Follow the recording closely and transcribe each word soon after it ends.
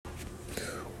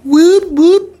Whoop,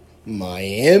 whoop.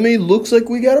 Miami looks like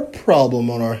we got a problem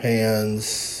on our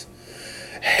hands.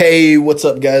 Hey, what's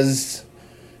up, guys?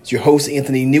 It's your host,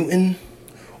 Anthony Newton.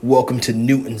 Welcome to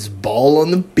Newton's Ball on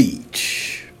the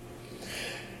Beach.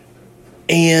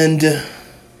 And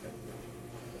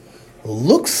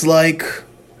looks like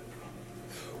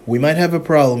we might have a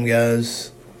problem,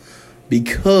 guys,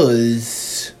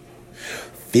 because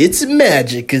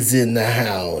Fitzmagic is in the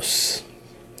house.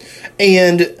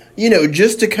 And,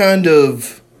 just to kind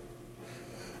of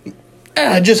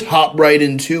just hop right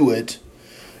into it,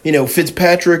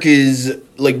 Fitzpatrick is,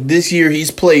 this year he's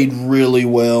played really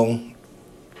well.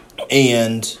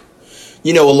 And,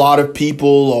 a lot of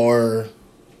people are,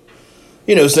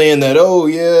 saying that,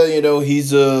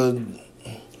 he's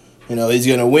he's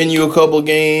going to win you a couple of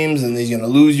games and he's going to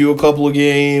lose you a couple of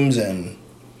games. And,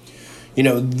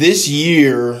 this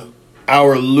year,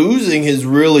 our losing has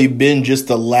really been just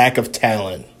the lack of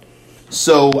talent.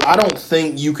 So I don't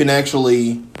think you can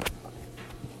actually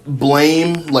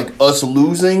blame, us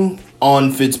losing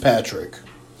on Fitzpatrick.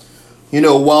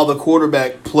 While the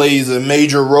quarterback plays a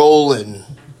major role and,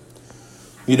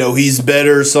 he's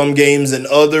better some games than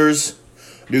others,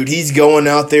 dude, he's going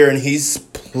out there and he's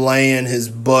playing his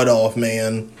butt off,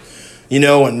 man.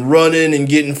 And running and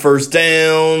getting first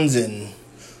downs and,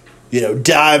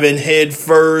 diving head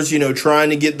first,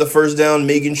 trying to get the first down,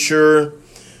 making sure,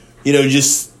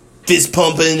 just fist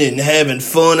pumping and having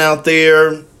fun out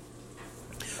there,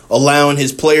 allowing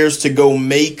his players to go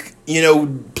make,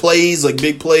 plays,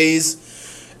 big plays.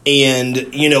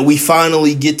 And, we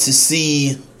finally get to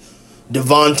see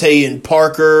Devontae and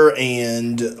Parker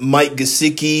and Mike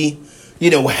Gesicki,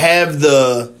 have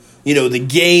the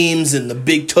games and the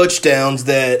big touchdowns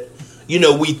that,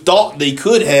 we thought they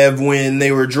could have when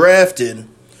they were drafted.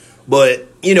 But,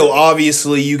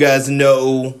 obviously you guys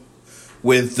know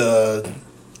with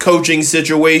coaching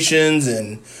situations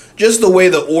and just the way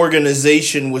the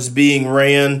organization was being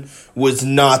ran was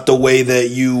not the way that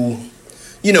you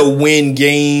win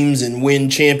games and win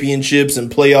championships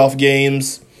and playoff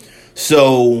games.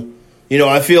 So,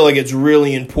 I feel like it's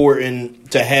really important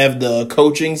to have the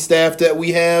coaching staff that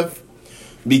we have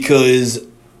because,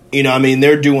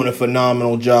 they're doing a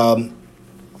phenomenal job.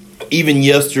 Even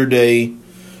yesterday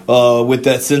with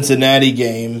that Cincinnati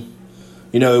game,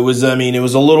 it was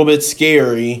a little bit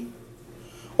scary.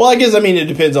 Well, I guess, it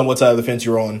depends on what side of the fence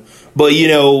you're on. But,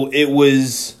 it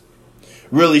was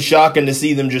really shocking to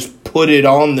see them just put it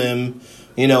on them,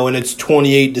 and it's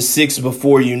 28-6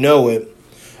 before you know it.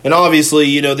 And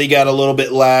obviously, they got a little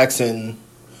bit lax and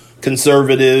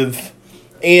conservative,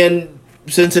 and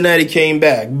Cincinnati came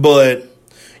back. But,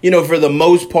 for the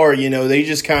most part, they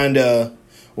just kind of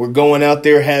were going out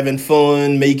there having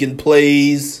fun, making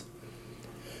plays.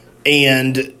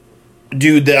 And,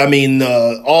 dude,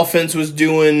 the offense was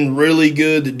doing really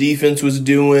good. The defense was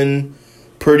doing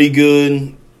pretty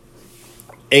good.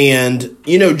 And,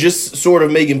 just sort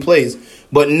of making plays.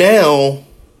 But now,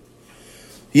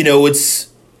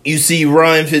 you see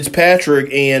Ryan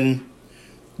Fitzpatrick and,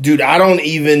 dude, I don't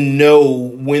even know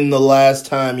when the last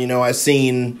time, I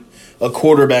seen a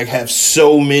quarterback have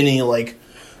so many,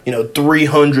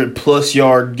 300-plus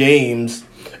yard games.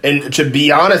 And to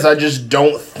be honest, I just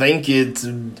don't think it's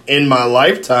in my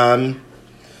lifetime,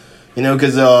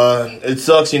 because it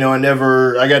sucks,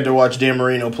 I got to watch Dan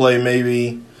Marino play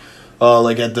maybe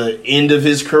at the end of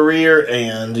his career,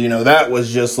 and, that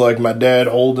was just like my dad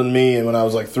holding me and when I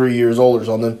was 3 years old or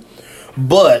something.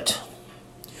 But,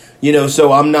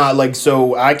 so I'm not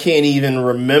so I can't even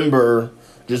remember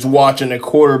just watching a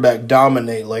quarterback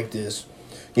dominate like this.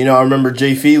 I remember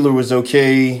Jay Fiedler was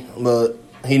okay, but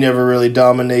he never really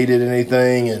dominated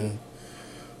anything, and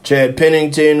Chad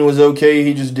Pennington was okay.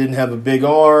 He just didn't have a big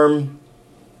arm.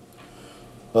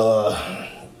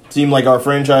 Seemed like our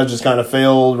franchise just kind of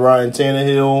failed Ryan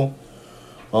Tannehill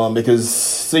because it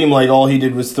seemed like all he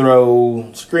did was throw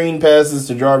screen passes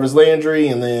to Jarvis Landry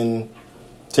and then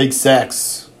take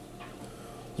sacks.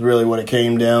 Is really what it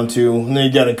came down to. And then he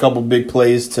got a couple big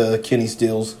plays to Kenny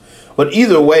Stills. But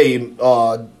either way,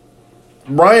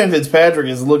 Ryan Fitzpatrick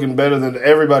is looking better than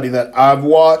everybody that I've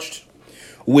watched,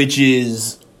 which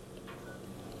is,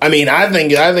 I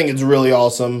think it's really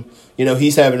awesome.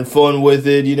 He's having fun with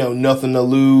it, nothing to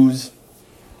lose.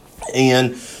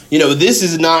 And, this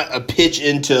is not a pitch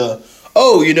into,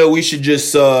 we should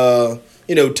just,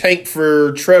 tank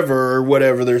for Trevor or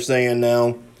whatever they're saying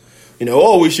now.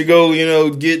 We should go,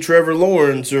 get Trevor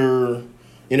Lawrence or,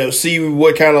 see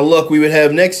what kind of luck we would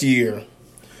have next year.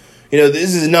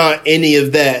 This is not any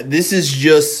of that. This is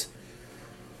just,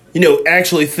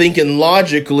 actually thinking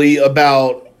logically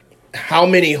about how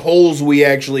many holes we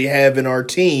actually have in our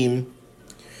team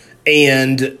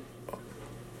And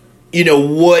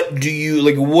what do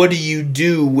you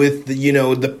do with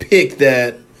the pick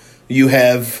that you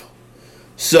have?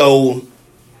 So,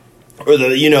 or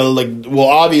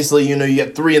obviously, you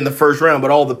got 3 in the first round,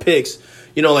 but all the picks,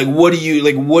 what do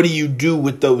you do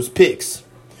with those picks?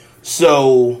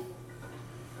 So,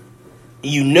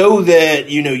 that,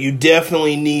 you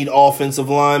definitely need offensive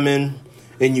linemen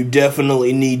and you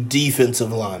definitely need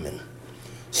defensive linemen.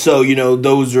 So,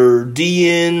 those are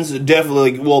DNs,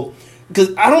 definitely,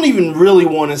 because I don't even really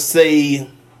want to say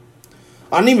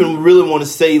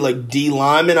like D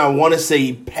linemen. I want to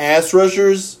say pass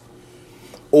rushers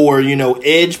or,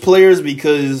 edge players,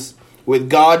 because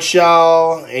with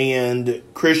Godshall and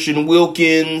Christian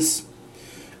Wilkins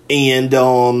and,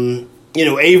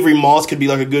 Avery Moss could be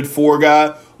like a good 4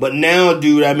 guy. But now,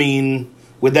 dude, I mean,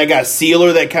 with that guy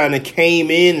Sealer that kind of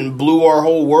came in and blew our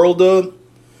whole world up,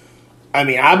 I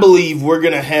mean, I believe we're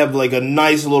going to have like a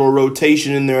nice little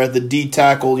rotation in there at the D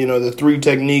tackle, the 3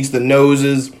 techniques, the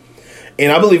noses.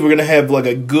 And I believe we're going to have like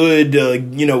a good,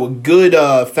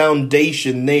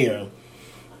 foundation there.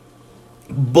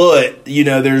 But,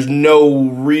 there's no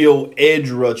real edge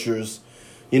rushers.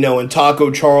 And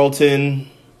Taco Charlton,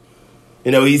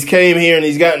 he's came here and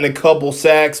he's gotten a couple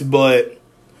sacks, but,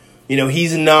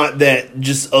 he's not that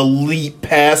just elite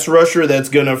pass rusher that's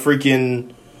going to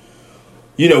freaking,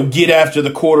 get after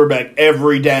the quarterback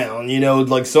every down.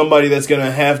 Like somebody that's going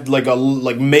to have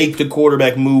to make the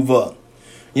quarterback move up.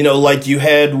 Like you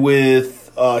had with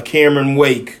Cameron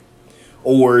Wake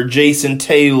or Jason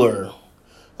Taylor,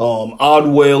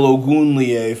 Odwell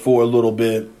Ogunleye for a little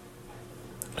bit.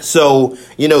 So,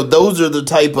 those are the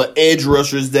type of edge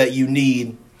rushers that you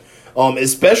need,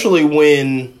 especially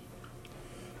when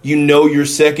your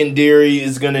secondary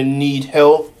is going to need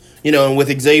help. And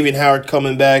with Xavier Howard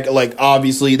coming back,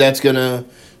 obviously that's going to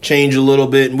change a little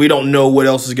bit, and we don't know what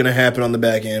else is going to happen on the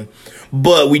back end.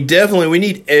 But we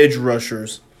need edge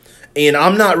rushers. And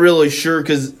I'm not really sure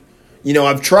because,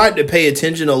 I've tried to pay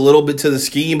attention a little bit to the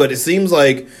scheme, but it seems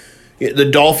like the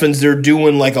Dolphins, they're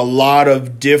doing a lot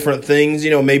of different things,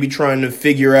 maybe trying to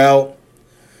figure out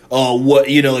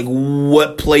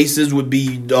what places would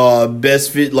be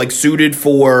best fit, suited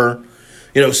for,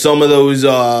 some of those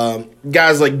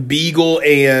guys like Beagle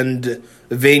and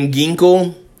Van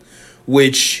Ginkel,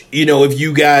 which, if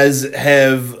you guys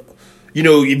have,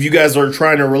 if you guys are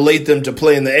trying to relate them to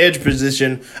play in the edge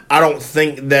position, I don't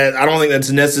think that's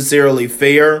necessarily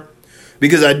fair,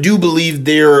 because I do believe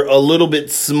they're a little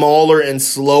bit smaller and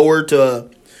slower to,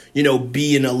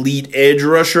 be an elite edge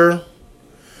rusher.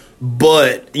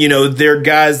 But, they're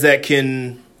guys that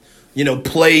can,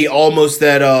 play almost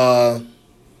that,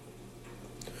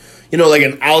 like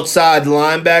an outside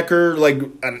linebacker, like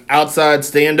an outside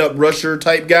stand-up rusher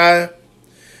type guy,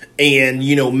 and,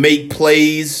 make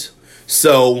plays.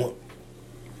 So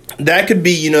that could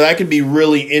be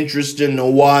really interesting to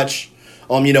watch,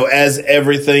 as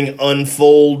everything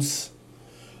unfolds.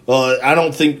 I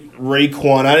don't think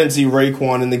I didn't see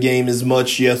Raekwon in the game as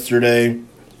much yesterday.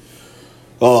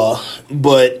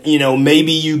 But,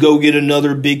 maybe you go get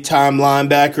another big-time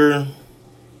linebacker,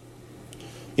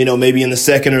 maybe in the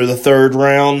 2nd or the 3rd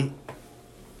round.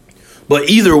 But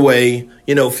either way,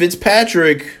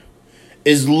 Fitzpatrick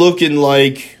is looking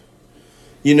like,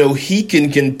 he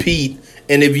can compete.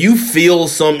 And if you fill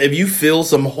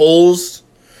some holes,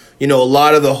 a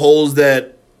lot of the holes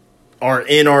that are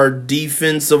in our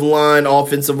defensive line,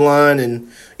 offensive line,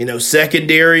 and,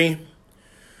 secondary,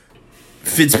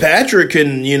 Fitzpatrick's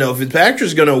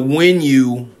going to win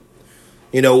you,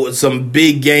 some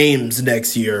big games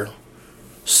next year.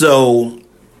 So,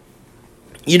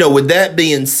 with that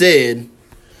being said,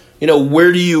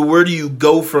 where do you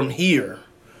go from here?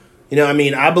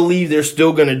 I believe they're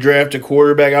still going to draft a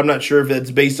quarterback. I'm not sure if that's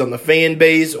based on the fan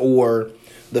base or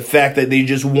the fact that they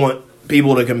just want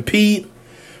people to compete,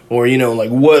 or,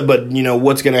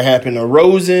 what's going to happen to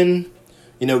Rosen,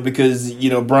 because,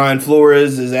 Brian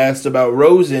Flores is asked about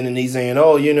Rosen and he's saying,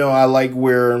 I like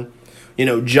where,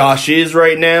 Josh is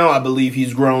right now. I believe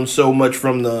he's grown so much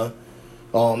from the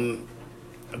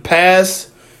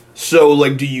pass. So,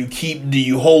 do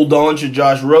you hold on to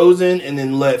Josh Rosen and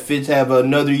then let Fitz have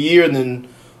another year and then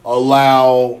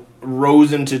allow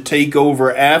Rosen to take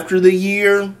over after the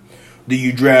year? Do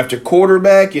you draft a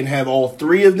quarterback and have all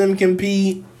 3 of them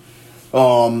compete?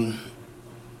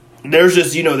 There's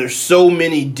just, there's so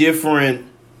many different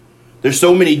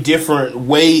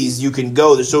ways you can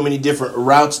go. There's so many different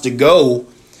routes to go,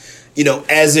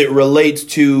 as it relates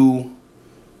to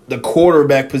the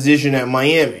quarterback position at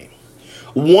Miami.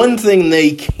 One thing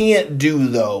they can't do,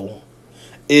 though,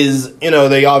 is,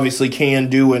 they obviously can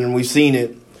do it, and we've seen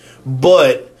it,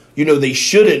 but, they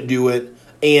shouldn't do it,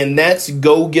 and that's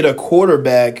go get a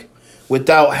quarterback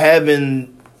without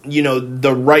having,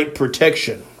 the right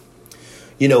protection.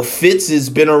 Fitz has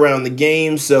been around the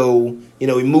game, so, he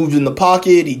moves in the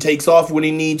pocket, he takes off when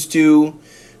he needs to,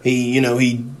 he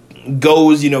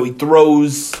goes, he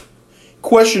throws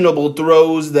questionable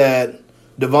throws that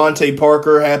Devontae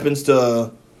Parker happens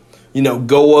to,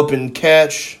 go up and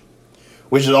catch,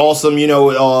 which is awesome.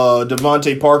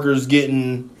 Devontae Parker's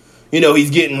getting, he's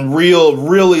getting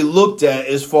really looked at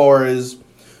as far as,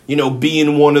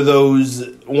 being one of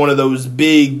those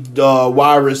big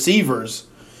wide receivers.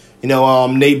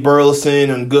 Nate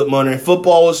Burleson and Good Money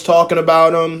Football was talking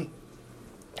about him,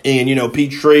 and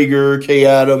Pete Schrager, Kay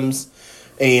Adams,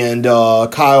 and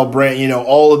Kyle Brandt.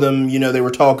 All of them. They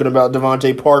were talking about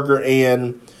Devontae Parker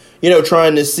and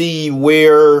trying to see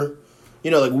where,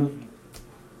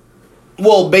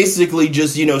 basically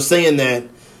just saying that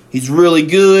he's really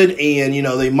good, and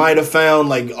they might have found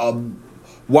like a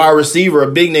wide receiver, a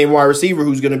big name wide receiver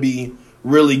who's going to be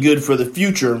really good for the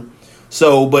future.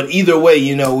 So, but either way,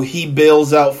 he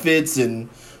bails out Fitz, and,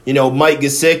 Mike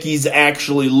Gesicki's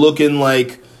actually looking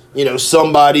like,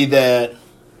 somebody that,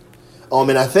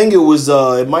 and I think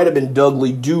it might have been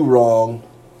Dudley Do-Wrong,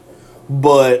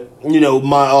 but,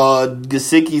 my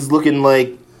Gesicki's looking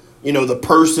like, the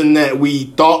person that we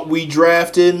thought we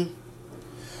drafted.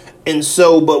 And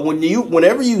so, but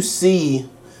whenever you see,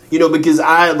 because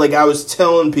I was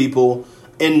telling people,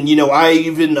 and, I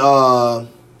even,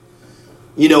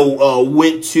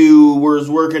 went to, was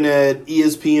working at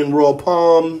ESPN Royal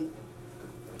Palm,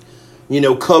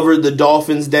 covered the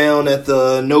Dolphins down at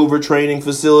the Nova training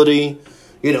facility,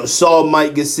 saw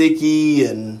Mike Gesicki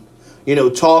and,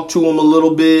 talked to him a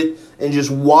little bit and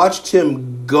just watched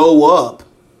him go up.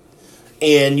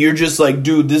 And you're just like,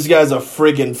 dude, this guy's a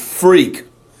friggin' freak.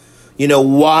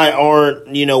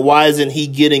 Why isn't he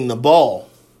getting the ball?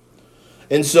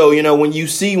 And so, when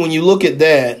you look at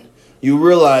that, you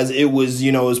realize it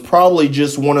was probably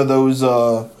just one of those,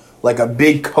 like a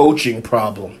big coaching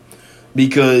problem.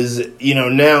 Because,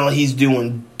 now he's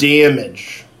doing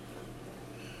damage,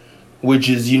 which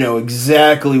is,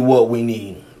 exactly what we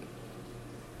need.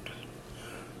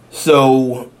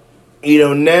 So,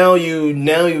 now you're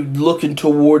looking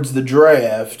towards the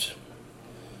draft.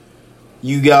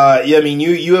 You got,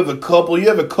 you have a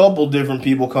couple different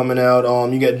people coming out.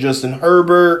 You got Justin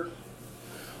Herbert.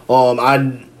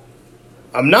 I'm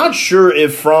not sure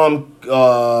if Fromm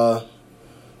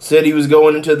said he was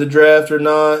going into the draft or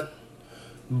not,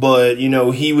 but,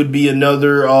 he would be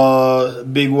another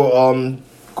big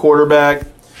quarterback.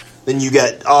 Then you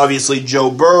got, obviously,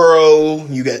 Joe Burrow.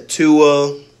 You got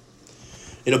Tua.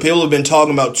 People have been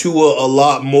talking about Tua a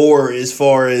lot more as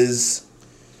far as,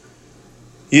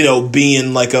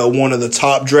 being like one of the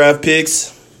top draft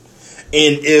picks.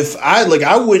 And if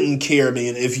I wouldn't care,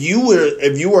 man, if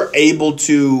you were able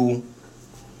to,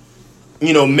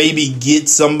 maybe get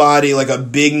somebody like a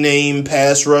big name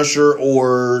pass rusher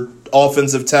or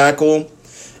offensive tackle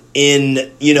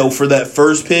in, for that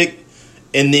first pick,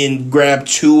 and then grab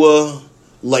Tua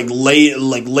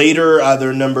later,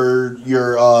 either number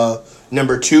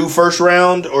 2 first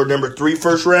round or number 3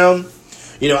 first round,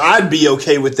 I'd be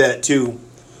okay with that too.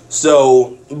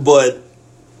 So, but,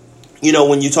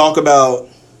 when you talk about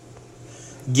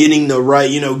getting the right,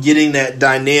 getting that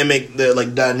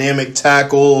dynamic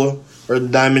tackle or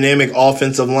dynamic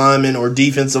offensive lineman or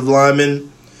defensive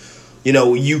lineman,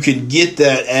 you could get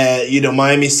that at,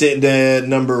 Miami's sitting at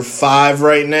number 5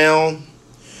 right now.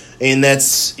 And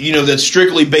that's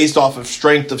strictly based off of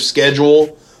strength of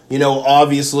schedule.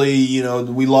 Obviously,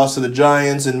 we lost to the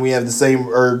Giants and we have the same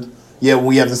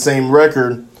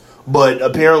record. But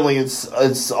apparently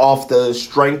it's off the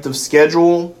strength of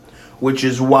schedule, which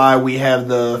is why we have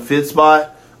the 5th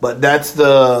spot. But that's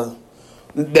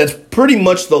pretty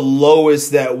much the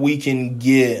lowest that we can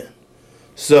get.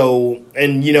 So,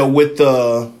 and with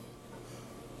the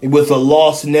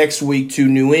loss next week to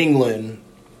New England,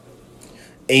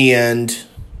 and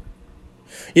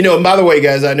and by the way,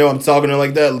 guys, I know I'm talking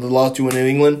like that, the loss to New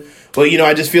England, but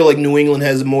I just feel like New England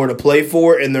has more to play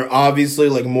for, and they're obviously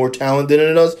like more talented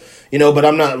than us, but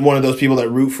I'm not one of those people that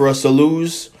root for us to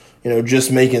lose, just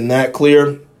making that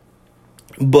clear.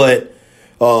 But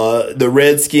the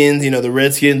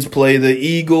Redskins play the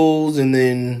Eagles, and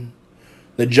then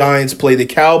the Giants play the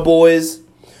Cowboys.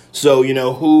 So,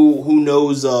 who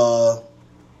knows, or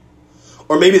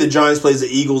maybe the Giants plays the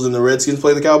Eagles and the Redskins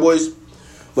play the Cowboys.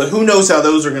 But who knows how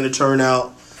those are going to turn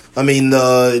out. I mean,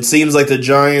 it seems like the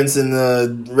Giants and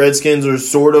the Redskins are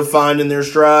sort of finding their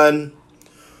stride.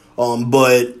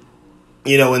 But,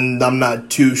 and I'm not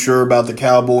too sure about the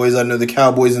Cowboys. I know the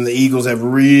Cowboys and the Eagles have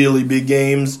really big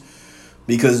games,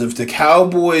 because if the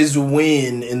Cowboys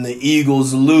win and the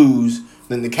Eagles lose,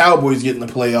 then the Cowboys get in the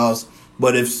playoffs.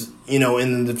 But if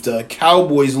the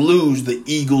Cowboys lose, the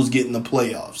Eagles get in the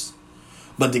playoffs.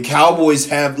 But the Cowboys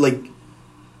have, the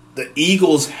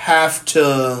Eagles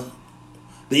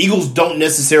don't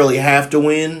necessarily have to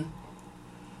win.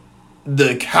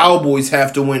 The Cowboys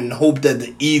have to win and hope that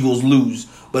the Eagles lose.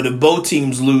 But if both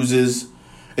teams loses,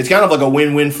 it's kind of like a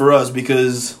win-win for us,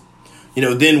 because,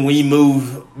 then we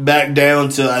move back down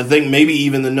to, I think, maybe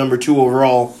even the number 2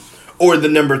 overall, or the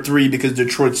number 3, because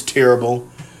Detroit's terrible.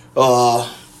 But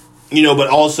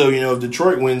also, if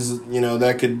Detroit wins,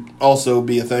 that could also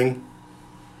be a thing.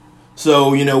 So,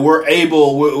 we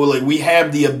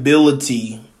have the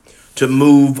ability to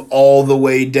move all the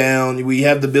way down. We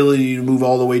have the ability to move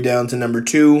all the way down to number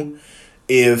 2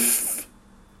 if,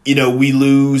 we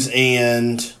lose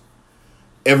and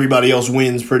everybody else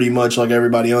wins pretty much like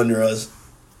everybody under us.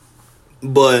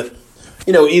 But,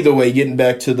 either way, getting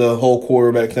back to the whole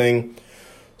quarterback thing.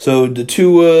 So, the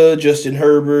Tua, Justin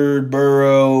Herbert,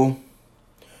 Burrow,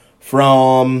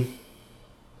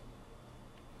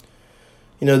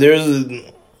 there's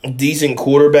decent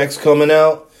quarterbacks coming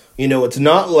out. It's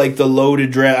not like the loaded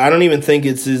draft. I don't even think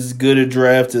it's as good a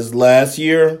draft as last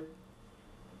year.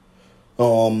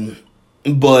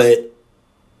 But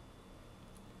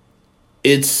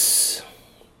it's,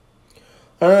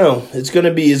 I don't know. It's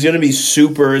gonna be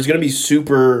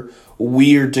super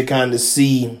weird to kind of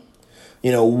see,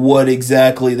 what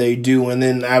exactly they do. And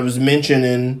then I was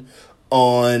mentioning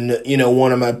on,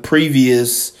 one of my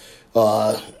previous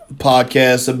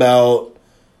podcasts about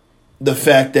the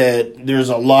fact that there's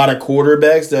a lot of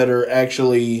quarterbacks that are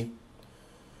actually,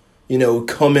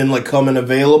 coming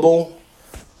available,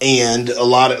 and a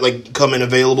lot of coming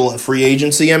available in free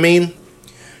agency,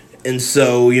 And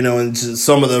so, and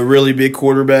some of the really big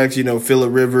quarterbacks,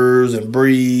 Phillip Rivers and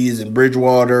Breeze and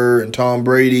Bridgewater and Tom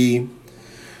Brady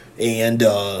and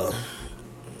even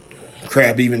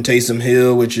Taysom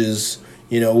Hill, which is,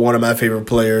 one of my favorite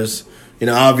players.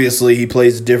 Obviously he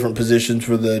plays different positions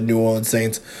for the New Orleans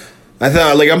Saints.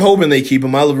 I'm hoping they keep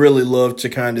him. I really love to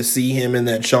kind of see him in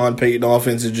that Sean Payton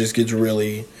offense. It just gets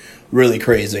really, really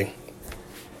crazy.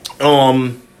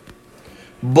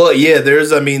 But yeah,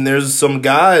 there's some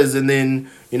guys, and then,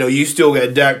 you still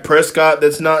got Dak Prescott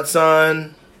that's not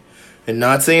signed. And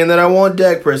not saying that I want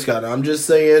Dak Prescott. I'm just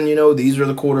saying, these are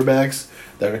the quarterbacks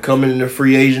that are coming into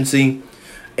free agency.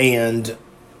 And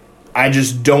I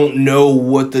just don't know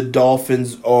what the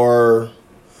Dolphins are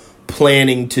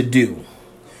planning to do.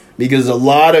 Because a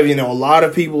lot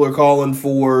of people are calling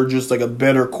for just a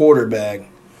better quarterback.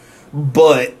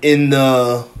 But in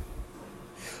the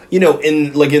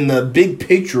in the big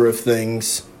picture of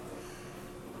things,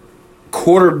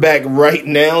 quarterback right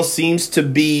now seems to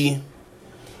be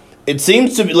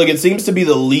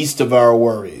the least of our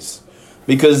worries,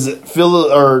 because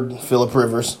Phillip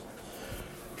Rivers,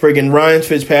 freaking Ryan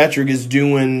Fitzpatrick is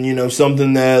doing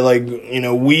something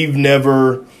that we've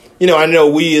never, I know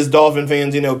we as Dolphin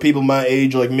fans, people my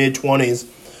age, mid-20s,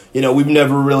 we've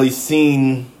never really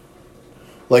seen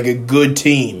a good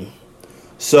team.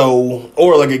 So,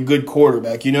 or a good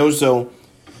quarterback, So,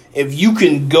 if you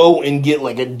can go and get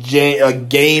a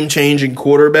game-changing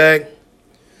quarterback,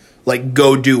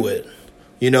 go do it.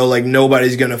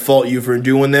 Nobody's going to fault you for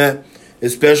doing that.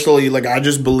 Especially, I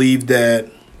just believe that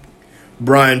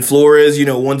Brian Flores,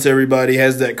 once everybody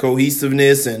has that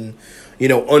cohesiveness and,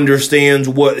 understands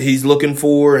what he's looking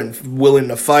for and willing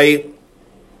to fight,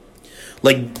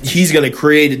 he's going to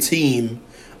create a team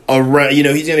around,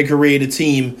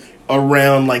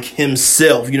 around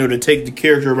himself, to take the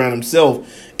character around himself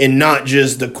and not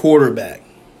just the quarterback.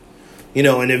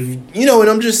 And if, and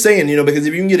I'm just saying, because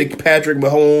if you can get a Patrick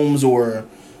Mahomes or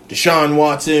Deshaun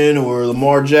Watson or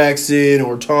Lamar Jackson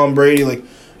or Tom Brady,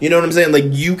 you know what I'm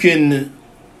saying? You can,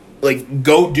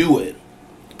 go do it.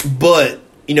 But,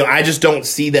 I just don't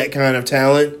see that kind of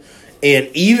talent. And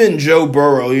even Joe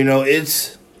Burrow,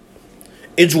 it's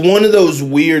one of those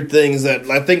weird things that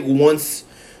I think once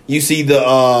you see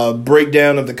the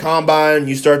breakdown of the combine,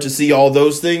 you start to see all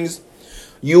those things,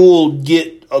 you'll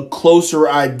get a closer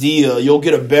idea. You'll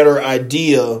get a better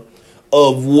idea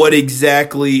of what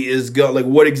exactly is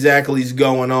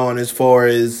going on as far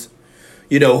as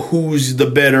who's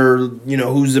the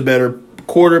better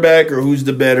quarterback or who's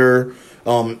the better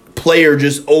player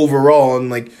just overall,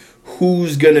 and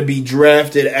who's going to be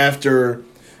drafted after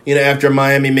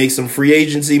Miami makes some free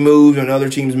agency moves and other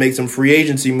teams make some free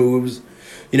agency moves.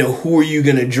 Who are you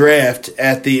going to draft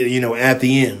at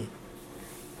the end?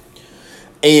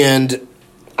 And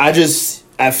I just,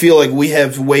 I feel like we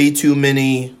have way too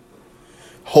many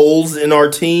holes in our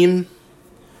team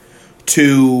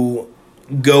to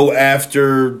go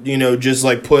after, just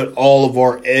like put all of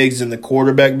our eggs in the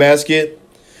quarterback basket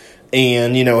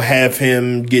and, have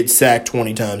him get sacked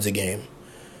 20 times a game.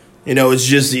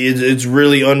 It's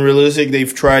really unrealistic.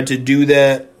 They've tried to do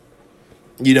that,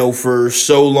 for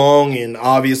so long, and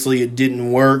obviously it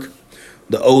didn't work.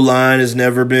 The O-line has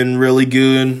never been really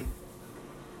good.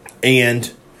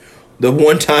 And the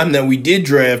one time that we did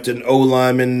draft an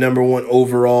O-lineman, number 1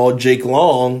 overall, Jake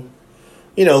Long,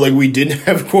 we didn't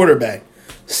have a quarterback.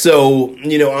 So,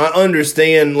 I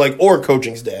understand, or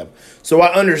coaching staff. So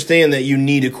I understand that you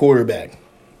need a quarterback.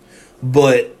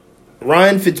 But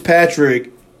Ryan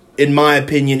Fitzpatrick, in my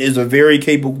opinion, is a very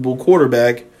capable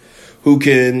quarterback who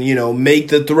can, make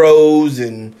the throws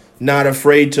and not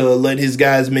afraid to let his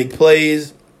guys make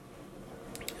plays.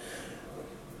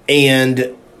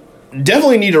 And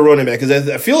definitely need a running back, because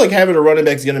I feel like having a running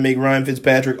back is going to make Ryan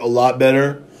Fitzpatrick a lot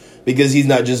better, because he's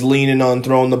not just leaning on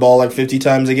throwing the ball like 50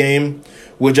 times a game,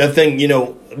 which I think,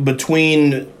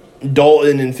 between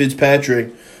Dalton and Fitzpatrick,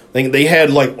 I think they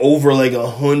had over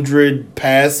 100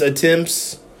 pass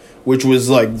attempts, which was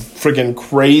freaking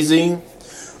crazy.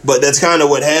 But that's kind of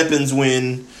what happens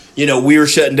when, we are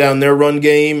shutting down their run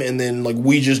game, and then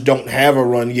we just don't have a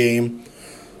run game.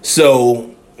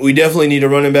 So we definitely need a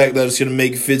running back that's going to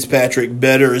make Fitzpatrick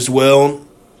better as well.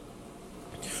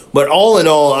 But all in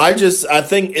all, I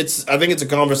think it's a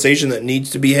conversation that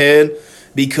needs to be had,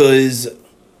 because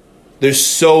there's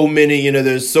so many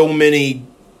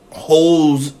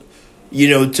holes,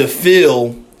 to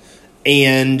fill,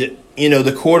 and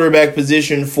the quarterback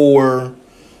position for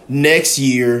next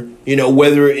year,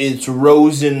 whether it's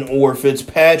Rosen or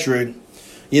Fitzpatrick,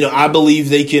 I believe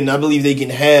they can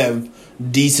have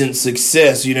decent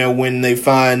success, when they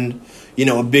find,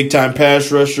 a big time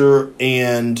pass rusher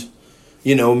and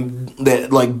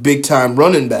that big time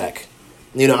running back.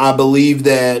 I believe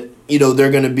that,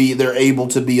 they're able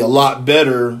to be a lot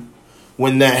better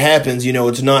when that happens.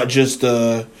 It's not just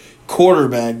a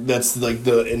quarterback that's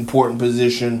the important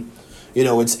position.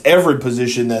 It's every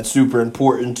position that's super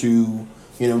important to,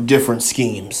 different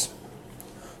schemes.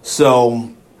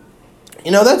 So,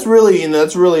 that's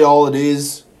really all it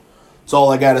is. That's all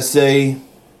I got to say.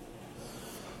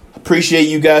 Appreciate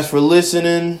you guys for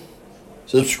listening,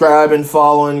 subscribing,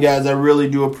 following, guys. I really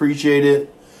do appreciate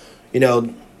it.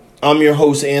 I'm your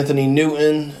host, Anthony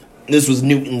Newton. This was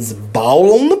Newton's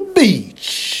Ball on the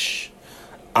Beach.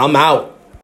 I'm out.